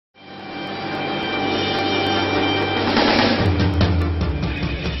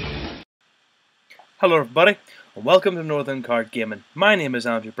Hello everybody, and welcome to Northern Card Gaming. My name is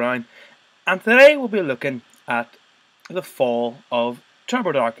Andrew Brown, and today we'll be looking at the fall of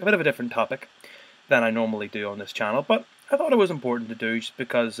Turbo Dark, a bit of a different topic than I normally do on this channel, but I thought it was important to do just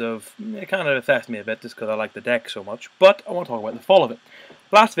because it kind of affects me a bit, just because I like the deck so much, but I want to talk about the fall of it.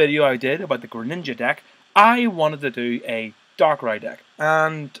 Last video I did about the Greninja deck, I wanted to do a Darkrai deck,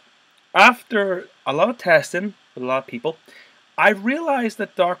 and after a lot of testing with a lot of people, I realized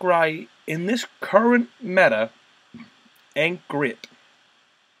that Darkrai in this current meta ain't great.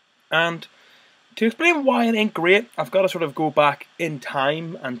 And to explain why it ain't great, I've got to sort of go back in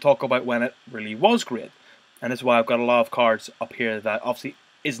time and talk about when it really was great. And that's why I've got a lot of cards up here that obviously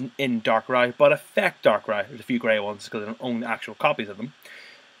isn't in Darkrai, but affect Darkrai. There's a few grey ones because I don't own actual copies of them.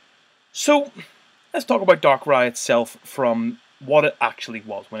 So, let's talk about Darkrai itself from what it actually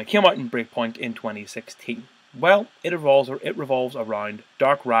was when it came out in Breakpoint in 2016. Well, it revolves around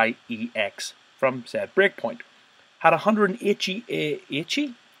Darkrai EX from said Breakpoint. Had 180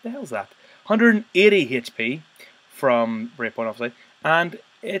 the hell's that? 180 HP from Breakpoint, obviously, and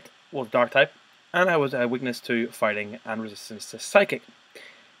it was Dark type, and it was a weakness to fighting and resistance to Psychic.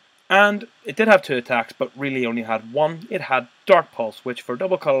 And it did have 2 attacks, but really only had 1. It had Dark Pulse, which for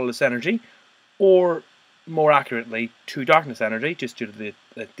double colorless energy, or more accurately, 2 darkness energy, just due to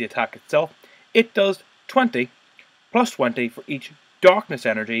the attack itself, it does 20 plus 20 for each darkness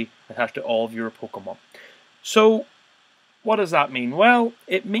energy attached to all of your Pokemon. So, what does that mean? Well,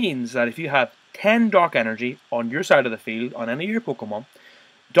 it means that if you have 10 dark energy on your side of the field on any of your Pokemon,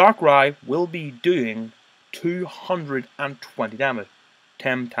 Darkrai will be doing 220 damage.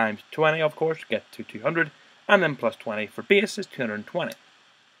 10 times 20, of course, get to 200, and then plus 20 for base is 220.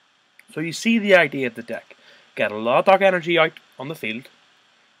 So you see the idea of the deck. Get a lot of dark energy out on the field,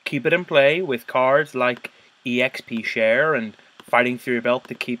 keep it in play with cards like EXP Share and Fighting Fury Belt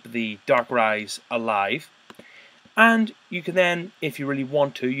to keep the Darkrai's alive. And you can then, if you really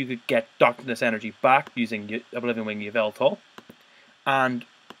want to, you could get Darkness Energy back using Oblivion Wing Yveltal and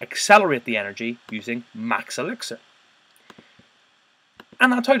accelerate the energy using Max Elixir.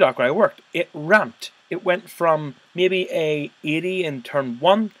 And that's how Darkrai worked. It ramped. It went from maybe a 80 in turn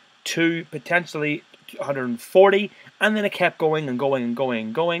 1 to potentially 140, and then it kept going and going and going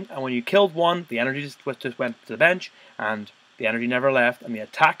and going, and when you killed one, the energy just went to the bench, and the energy never left, and the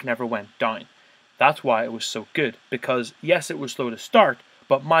attack never went down. That's why it was so good, because yes, it was slow to start,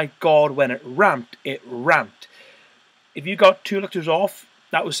 but my god, when it ramped, it ramped. If you got 2 elixirs off,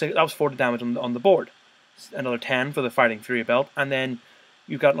 that was 40 damage on the board. Another 10 for the Fighting Fury Belt, and then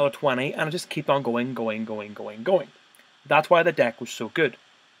you got another 20, and it just kept on going. That's why the deck was so good.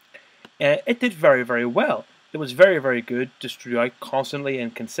 It did very, very well. It was very, very good, just throughout, constantly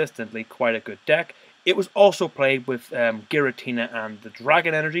and consistently, quite a good deck. It was also played with Giratina and the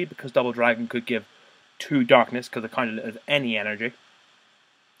Dragon energy, because Double Dragon could give 2 darkness, because it counted as any energy.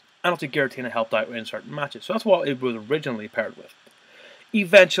 And also Giratina helped out in certain matches, so that's what it was originally paired with.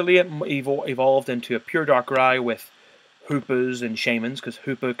 Eventually it evolved into a pure Darkrai with Hoopas and Shaymins, because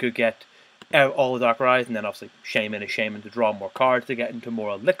Hoopa could get all the Darkrai's, and then obviously Shaymin is Shaymin to draw more cards, to get into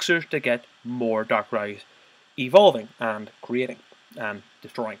more elixirs, to get more Darkrai's evolving and creating and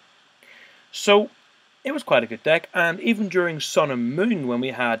destroying. So it was quite a good deck, and even during Sun and Moon, when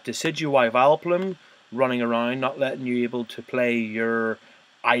we had Decidueye Vileplume running around, not letting you able to play your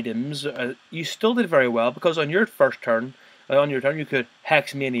items, you still did very well, because on your first turn, you could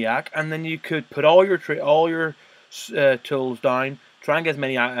Hex Maniac, and then you could put all your tools down, try and get as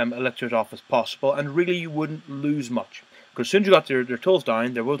many elixirs off as possible, and really you wouldn't lose much. Because as soon as you got their tools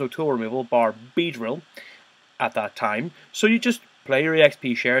down, there was no tool removal, bar Beedrill, at that time. So you just play your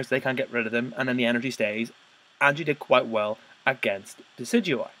EXP shares, they can't get rid of them, and then the energy stays, and you did quite well against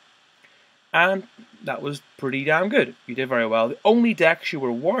Decidueye. And that was pretty damn good. You did very well. The only decks you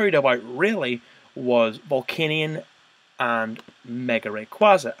were worried about, really, was Volcanion and Mega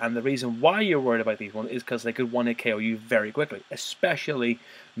Rayquaza, and the reason why you're worried about these ones is because they could 1-hit KO you very quickly, especially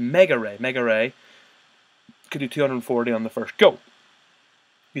Mega Ray. Mega Ray could do 240 on the first go,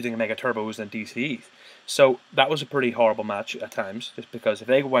 using Mega Turbos and DCEs. So that was a pretty horrible match at times, just because if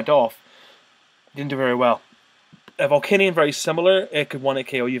they went off, it didn't do very well. A Volcanion, very similar, it could 1-hit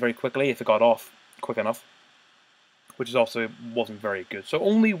KO you very quickly if it got off quick enough, which is also wasn't very good. So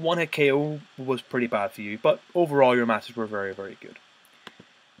only 1-hit KO was pretty bad for you, but overall your matches were very, very good.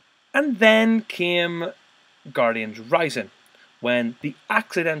 And then came Guardians Rising, when the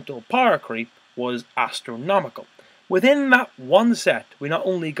accidental power creep was astronomical. Within that one set, we not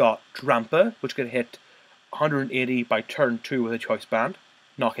only got Drampa, which could hit 180 by turn 2 with a Choice Band,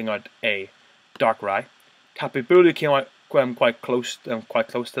 knocking out a Darkrai. Tapu Bulu came out quite close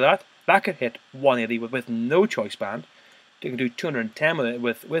to that, That could hit 180 with no choice band. You can do 210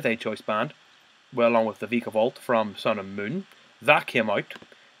 with a choice band, well, along with the Vikavolt from Sun and Moon. That came out,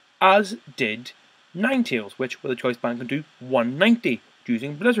 as did Ninetales, which with a choice band can do 190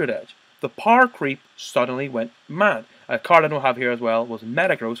 using Blizzard Edge. The power creep suddenly went mad. A card I don't have here as well was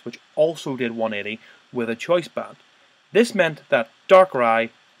Metagross, which also did 180 with a choice band. This meant that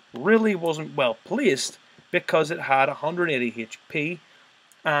Darkrai really wasn't well placed because it had 180 HP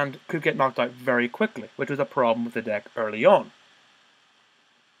and could get knocked out very quickly, which was a problem with the deck early on.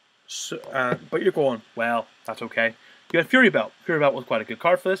 So, but you're going, well, that's okay. You had Fury Belt. Fury Belt was quite a good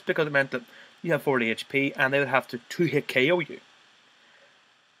card for this because it meant that you have 40 HP and they would have to 2-hit KO you.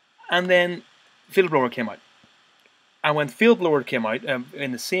 And then Field Blower came out. And when Field Blower came out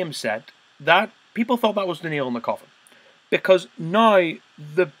in the same set, that people thought that was the nail in the coffin. Because now,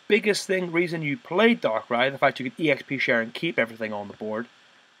 the biggest reason you played Darkrai, the fact you could EXP share and keep everything on the board,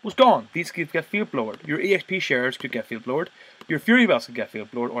 was gone. These could get Field Blowered. Your EXP shares could get Field Blowered. Your Fury Belts could get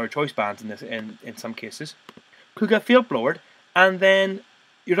Field Blowered, or your Choice Bands in some cases could get Field Blowered, and then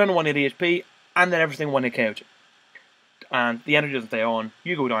you're down to 180 HP, and then everything 1 hit KO you. And the energy doesn't stay on,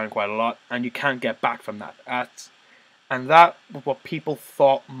 you go down quite a lot, and you can't get back from that. And that was what people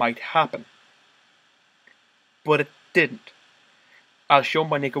thought might happen. But it didn't. As shown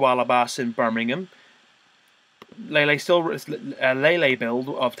by Nico Alabas in Birmingham, Lele build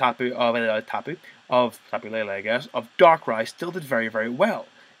of Tapu Lele, I guess, of Darkrai still did very, very well.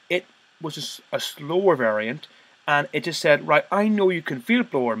 It was just a slower variant, and it just said, right, I know you can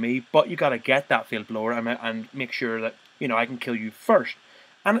Field Blower me, but you got to get that Field Blower and make sure that I can kill you first.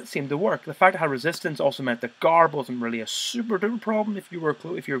 And it seemed to work. The fact it had resistance also meant that Garb wasn't really a super duper problem if you were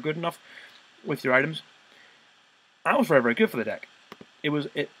good enough with your items. That was very, very good for the deck. It was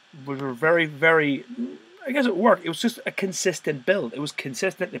a very, very, I guess it worked. It was just a consistent build. It was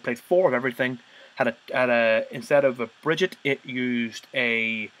consistent. It played 4 of everything. Had a instead of a Bridget, it used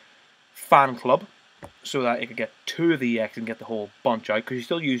a Fan Club, so that it could get 2 of the EX and get the whole bunch out, because you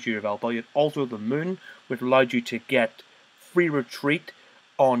still used your Yveltal. You had also the Moon, which allowed you to get free retreat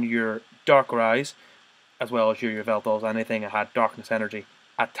on your Darkrai's, as well as your Yveltals, anything that had Darkness Energy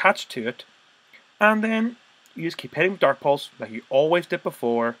attached to it. And then you just keep hitting Dark Pulse like you always did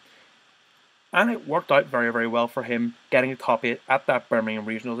before, and it worked out very, very well for him, getting a top 8 at that Birmingham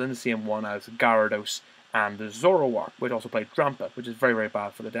Regionals in the same one as Gyarados and the Zoroark, which also played Drampa, which is very, very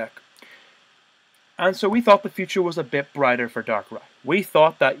bad for the deck. And so we thought the future was a bit brighter for Darkrai. We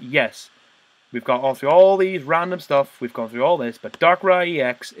thought that, yes, we've gone through all these random stuff, we've gone through all this, but Darkrai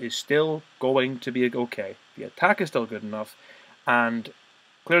EX is still going to be okay. The attack is still good enough, and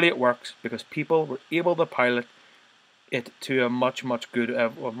clearly it works because people were able to pilot it to a much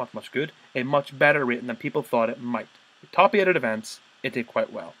better rating than people thought it might. The top 8 at events, it did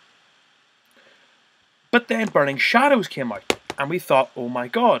quite well. But then Burning Shadows came out, and we thought, oh my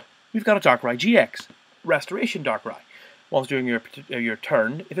god, we've got a Darkrai GX, Restoration Darkrai. Once during your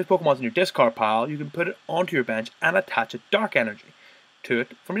turn, if this Pokemon's in your discard pile, you can put it onto your bench and attach a Dark Energy to it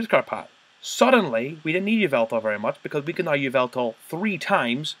from your discard pile. Suddenly, we didn't need Yveltal very much because we can now Yveltal 3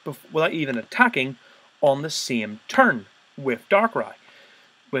 times without even attacking on the same turn with Darkrai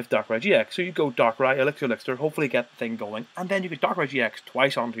GX. So you go Darkrai, Elixir, hopefully get the thing going, and then you get Darkrai GX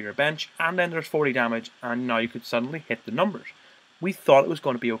twice onto your bench, and then there's 40 damage, and now you could suddenly hit the numbers. We thought it was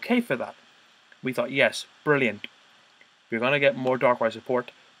going to be okay for that. We thought, yes, brilliant. We're going to get more Darkrai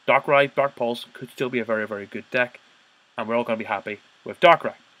support. Darkrai, Dark Pulse could still be a very, very good deck, and we're all going to be happy with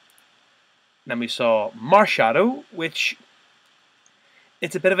Darkrai. Then we saw Marshadow, which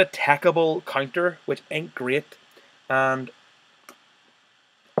it's a bit of a techable counter, which ain't great, and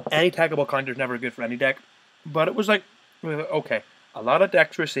any techable counter is never good for any deck. But it was like, okay, a lot of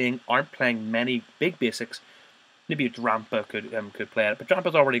decks we're seeing aren't playing many big basics. Maybe Drampa could play it, but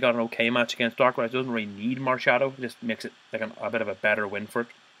Drampa's already got an okay match against Darkrai. It doesn't really need Marshadow. It just makes it like a bit of a better win for it.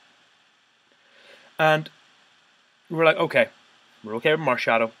 And we were like, okay, we're okay with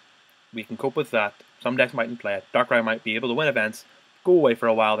Marshadow. We can cope with that. Some decks mightn't play it. Darkrai might be able to win events, go away for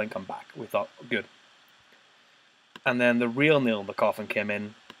a while, then come back. We thought, good. And then the real nail in the coffin came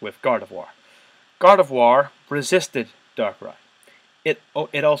in with Gardevoir. Gardevoir resisted Darkrai. It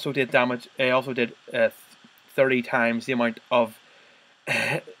also did damage. It also did 30 times the amount of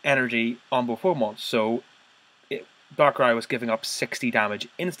energy on both Pokemon. So Darkrai was giving up 60 damage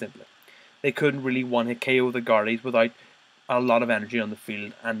instantly. They couldn't really one-hit KO the Guardies without a lot of energy on the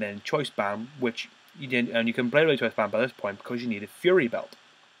field, and then Choice Band, which you didn't, and you can play with Choice Band by this point because you needed Fury Belt.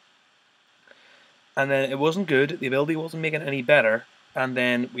 And then it wasn't good, the ability wasn't making it any better, and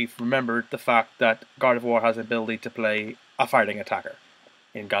then we've remembered the fact that Gardevoir has the ability to play a fighting attacker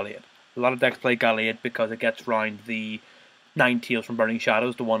in Galliard. A lot of decks play Gallade because it gets round the Ninetales from Burning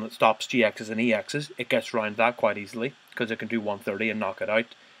Shadows, the one that stops GXs and EXs. It gets round that quite easily because it can do 130 and knock it out.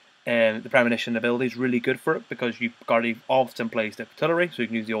 And the Premonition ability is really good for it because Guardy often plays the artillery, so you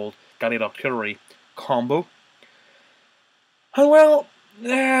can use the old Gallade artillery combo. And well,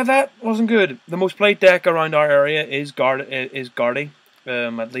 yeah, that wasn't good. The most played deck around our area is Guardy.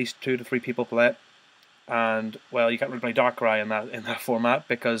 At least 2 to 3 people play it. And well, you can't really play Darkrai in that format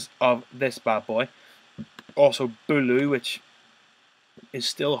because of this bad boy. Also Bulu, which is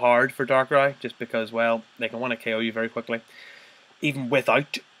still hard for Darkrai, just because, well, they can want to KO you very quickly. Even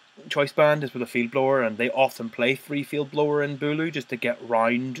without Choice Band is with a Field Blower, and they often play 3 Field Blower in Bulu just to get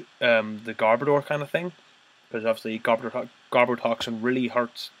round the Garbodor kind of thing. Because obviously Garbotoxin really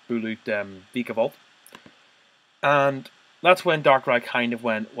hurts Bulu Vikavolt. And that's when Darkrai kind of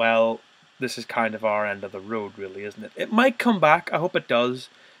went, well, this is kind of our end of the road, really, isn't it? It might come back. I hope it does.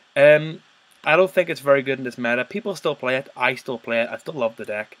 I don't think it's very good in this meta. People still play it. I still play it. I still love the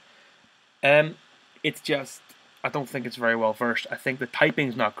deck. It's just, I don't think it's very well versed. I think the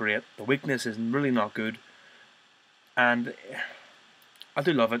typing's not great. The weakness is really not good. And I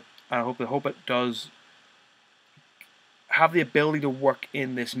do love it. I hope it does have the ability to work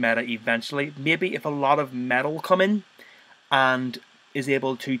in this meta eventually. Maybe if a lot of metal come in and is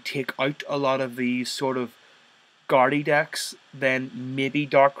able to take out a lot of these sort of Guardy decks, then maybe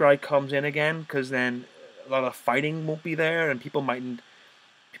Darkrai comes in again, because then a lot of fighting won't be there, and people might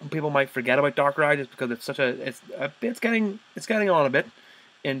forget about Darkrai just because it's getting on a bit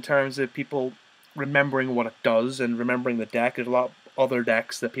in terms of people remembering what it does and remembering the deck. There's a lot of other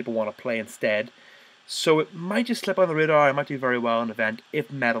decks that people want to play instead, so it might just slip on the radar. It might do very well in an event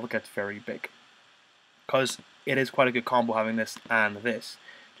if metal gets very big, because it is quite a good combo having this and this.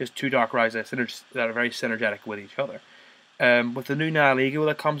 Just 2 Darkrai's that are very synergetic with each other. With the new Nihilego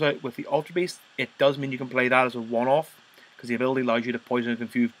that comes out with the Ultra Beast, it does mean you can play that as a one-off, because the ability allows you to poison and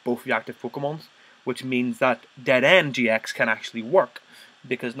confuse both the active Pokemons, which means that Dead End GX can actually work,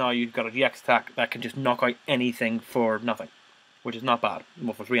 because now you've got a GX attack that can just knock out anything for nothing, which is not bad.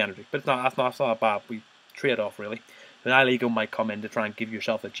 Well, for 3 energy, but that's not bad. We trade off, really. The Nihilego might come in to try and give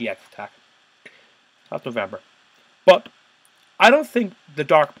yourself a GX attack. That's November. But I don't think the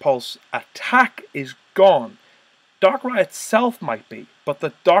Dark Pulse attack is gone. Darkrai itself might be, but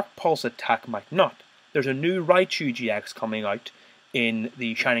the Dark Pulse attack might not. There's a new Raichu GX coming out in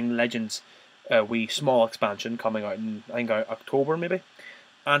the Shining Legends wee small expansion coming out in, I think, October maybe.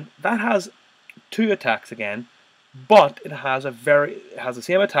 And that has 2 attacks again, but it has the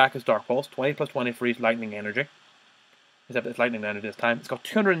same attack as Dark Pulse, 20 plus 20 for each lightning energy. Except it's lightning energy this time. It's got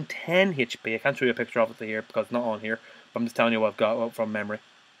 210 HP. I can't show you a picture of it here because it's not on here. I'm just telling you what I've got from memory.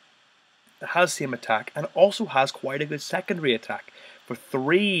 It has the same attack and also has quite a good secondary attack for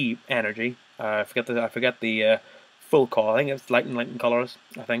 3 energy. I forget the full call. I think it's lightning colors.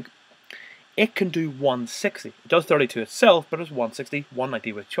 I think it can do 160. It does 32 itself, but it's 160,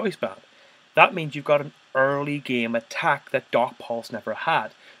 190 with Choice Band. That means you've got an early game attack that Dark Pulse never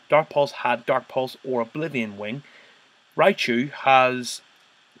had. Dark Pulse had Dark Pulse or Oblivion Wing. Raichu has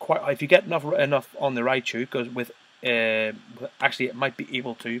quite. If you get enough on the Raichu, because with actually it might be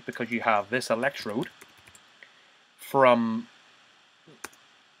able to, because you have this Electrode from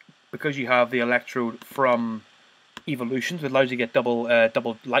Evolutions, it allows you to get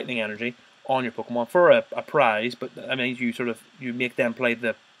double lightning energy on your Pokemon for a prize. But I mean, you make them play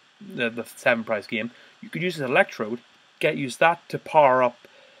the 7 prize game. You could use this Electrode, use that to power up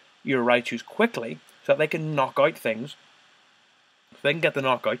your Raichus quickly, so that they can knock out things. So they can get the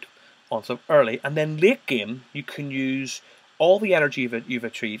knockout on stuff early, and then late game you can use all the energy you've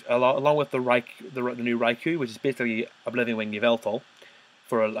achieved, along with the new Raikou, which is basically Oblivion Wing Yveltal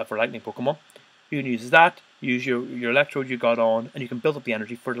for lightning Pokemon. You can use that, use your Electrode you got on, and you can build up the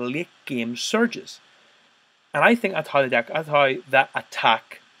energy for the late game surges. And I think that's how that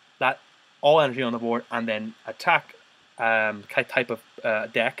attack, that all energy on the board and then attack type of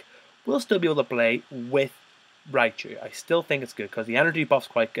deck will still be able to play with Raichu. I still think it's good because the energy buff's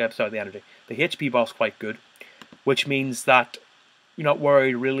quite the HP buff's quite good, which means that you're not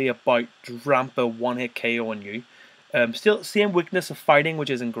worried really about Drampa one-hit KO on you. Still, same weakness of fighting,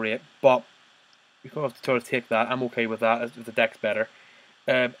 which isn't great, but you're going to have to sort of take that. I'm okay with that if the deck's better.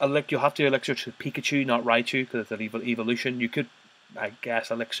 You'll have to Elixir to Pikachu, not Raichu, because it's an evolution. You could, I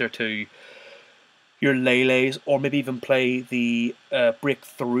guess, Elixir to your Lele's, or maybe even play the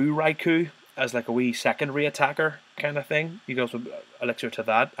Breakthrough Raikou as like a wee secondary attacker kind of thing. You can also Elixir to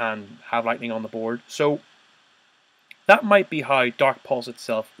that and have lightning on the board. So that might be how Dark Pulse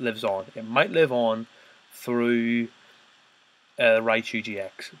itself lives on. It might live on through Raichu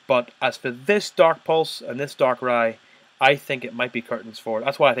GX. But as for this Dark Pulse and this Darkrai, I think it might be curtains for it.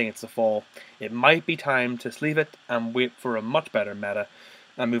 That's why I think it's the fall. It might be time to sleeve it and wait for a much better meta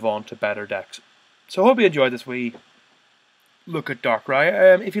and move on to better decks. So I hope you enjoyed this wee look at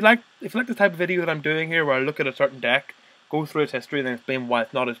Darkrai. If you like the type of video that I'm doing here, where I look at a certain deck, go through its history, and then explain why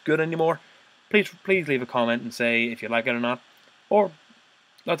it's not as good anymore, please leave a comment and say if you like it or not. Or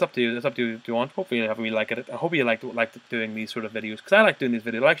that's up to you. That's up to you if you want. Hopefully you like it. I hope you like doing these sort of videos, because I like doing these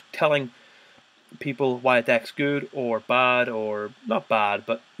videos. I like telling people why a deck's good or bad, or not bad,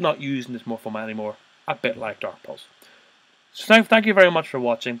 but not using this more format anymore. A bit like Dark Pulse. So thank you very much for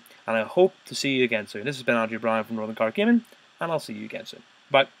watching, and I hope to see you again soon. This has been Andrew Bryan from Northern Card Gaming, and I'll see you again soon.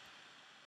 Bye.